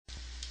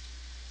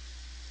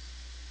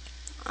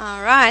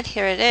Alright,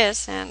 here it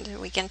is, and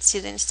we can see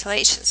the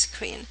installation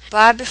screen.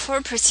 But before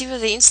proceed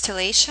with the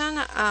installation,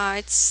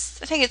 I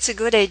think it's a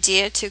good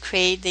idea to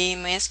create the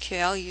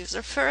MySQL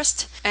user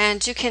first.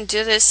 And you can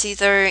do this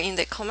either in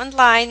the command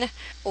line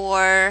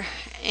or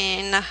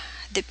in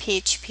the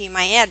PHP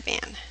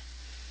myadmin.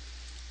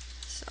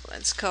 So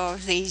let's go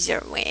the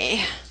easier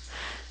way.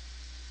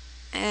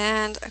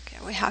 And okay,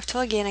 we have to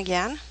log in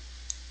again.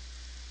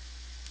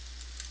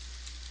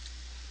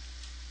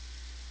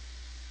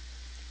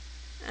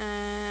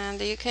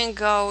 And you can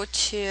go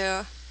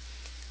to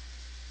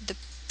the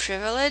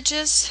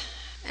privileges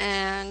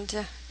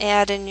and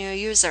add a new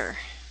user.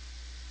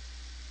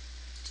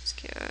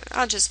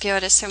 I'll just give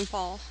it a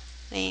simple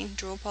name,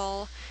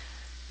 Drupal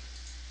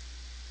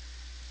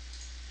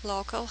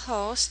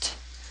localhost.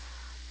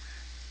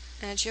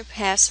 Add your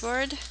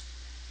password.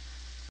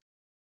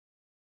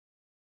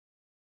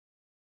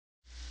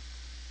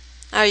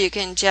 Or you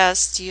can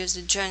just use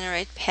the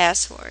generate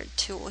password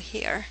tool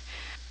here.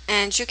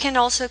 And you can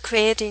also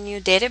create a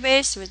new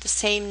database with the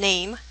same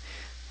name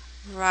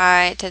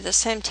right at the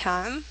same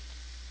time.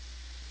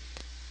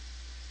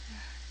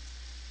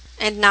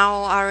 And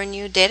now our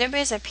new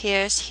database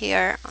appears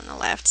here on the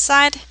left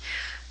side,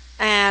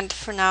 and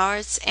for now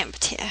it's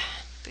empty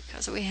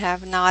because we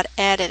have not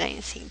added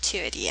anything to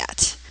it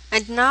yet.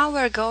 And now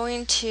we're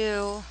going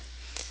to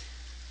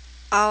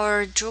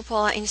our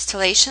Drupal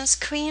installation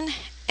screen,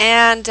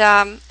 and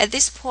at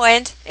this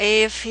point,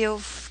 if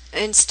you've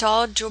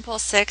installed Drupal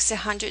 6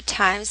 100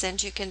 times,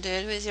 and you can do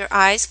it with your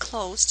eyes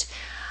closed,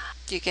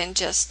 you can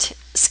just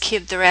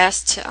skip the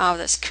rest of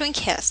the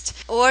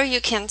screencast, or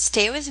you can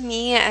stay with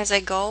me as I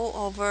go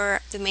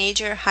over the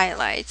major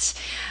highlights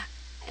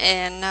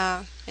in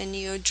a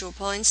new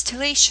Drupal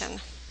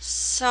installation.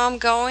 So I'm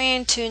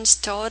going to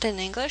install it in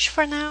English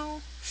for now.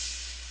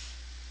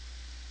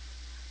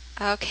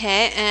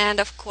 Okay, and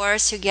of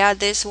course you get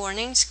this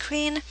warning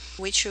screen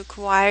which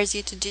requires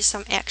you to do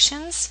some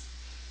actions.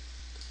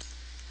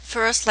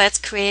 First, let's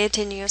create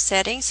a new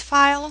settings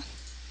file.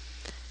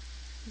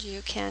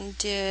 You can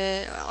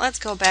do, well, let's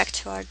go back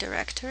to our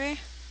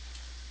directory.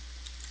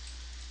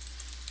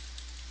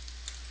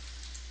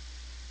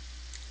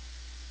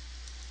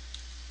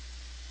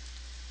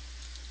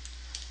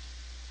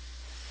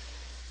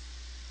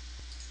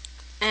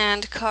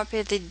 And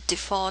copy the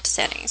default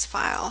settings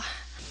file.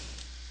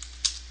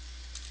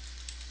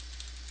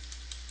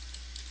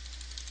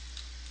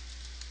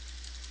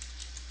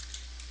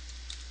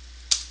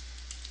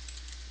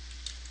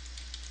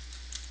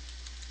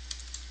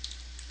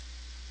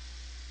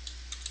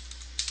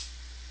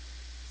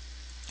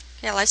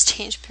 Okay, let's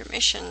change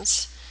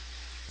permissions.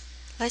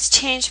 Let's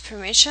change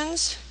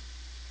permissions.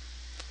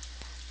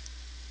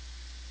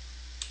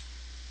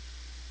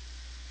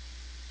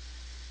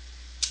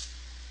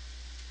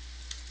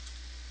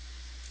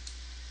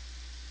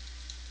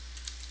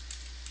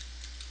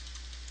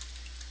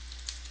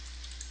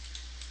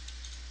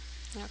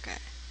 Okay.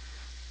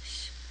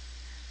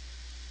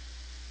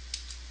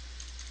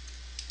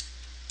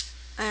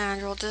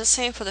 And we'll do the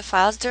same for the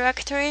files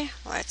directory.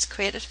 Let's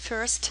create it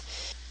first.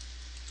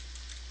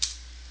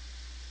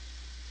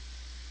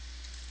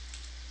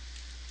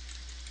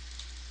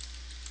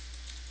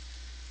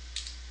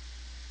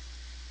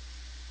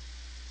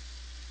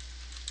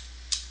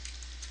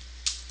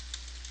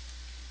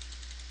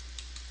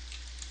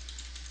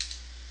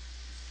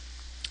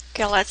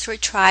 Okay, let's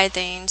retry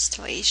the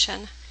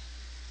installation.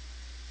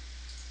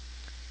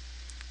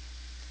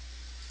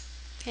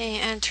 Okay,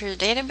 enter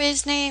the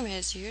database name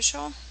as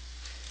usual.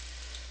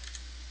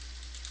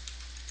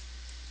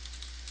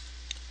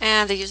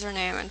 And the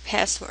username and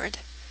password.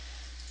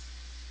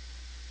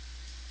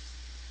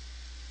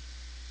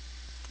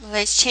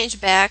 Let's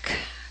change back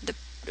the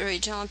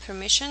original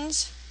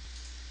permissions.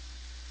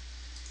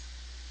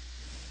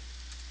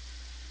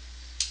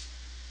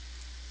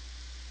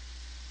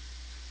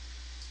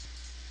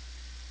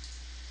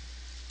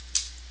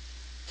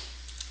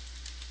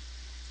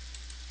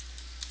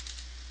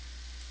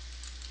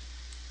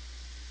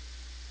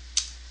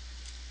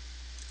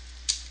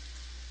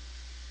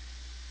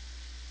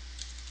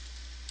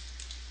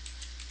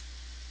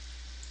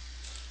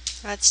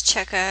 Let's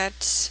check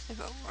it if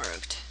it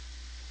worked.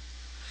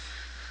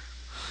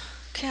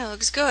 Okay,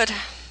 looks good.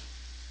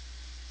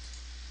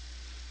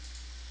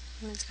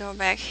 Let's go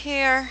back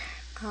here.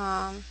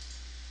 You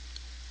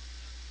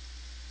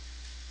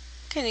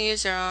can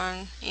use your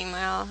own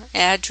email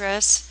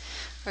address,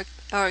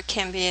 or it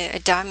can be a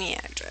dummy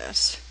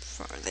address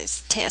for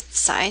this test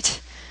site.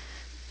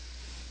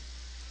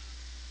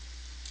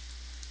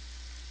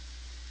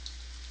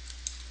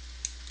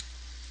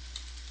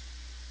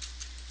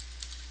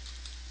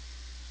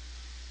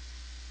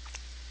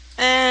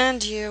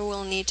 And you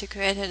will need to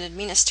create an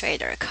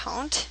administrator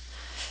account.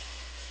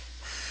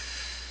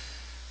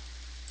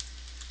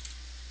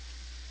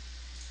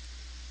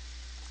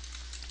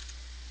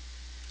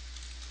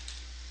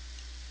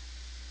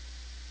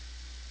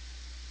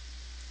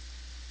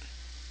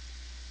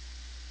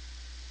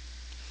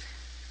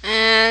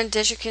 And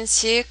as you can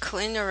see,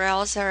 clean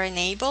URLs are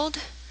enabled.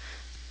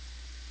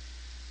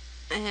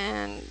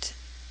 And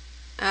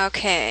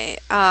okay,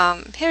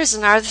 here's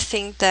another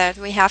thing that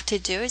we have to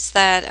do is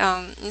that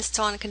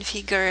install and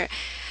configure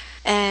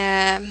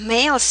a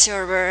mail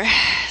server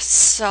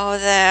so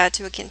that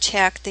we can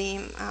check the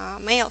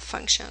mail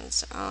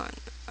functions on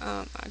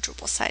a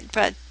Drupal site.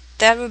 But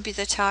that would be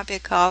the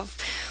topic of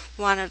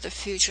one of the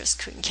future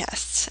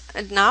screencasts.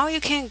 And now you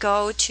can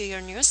go to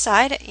your new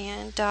site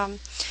and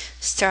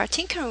start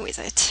tinkering with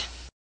it.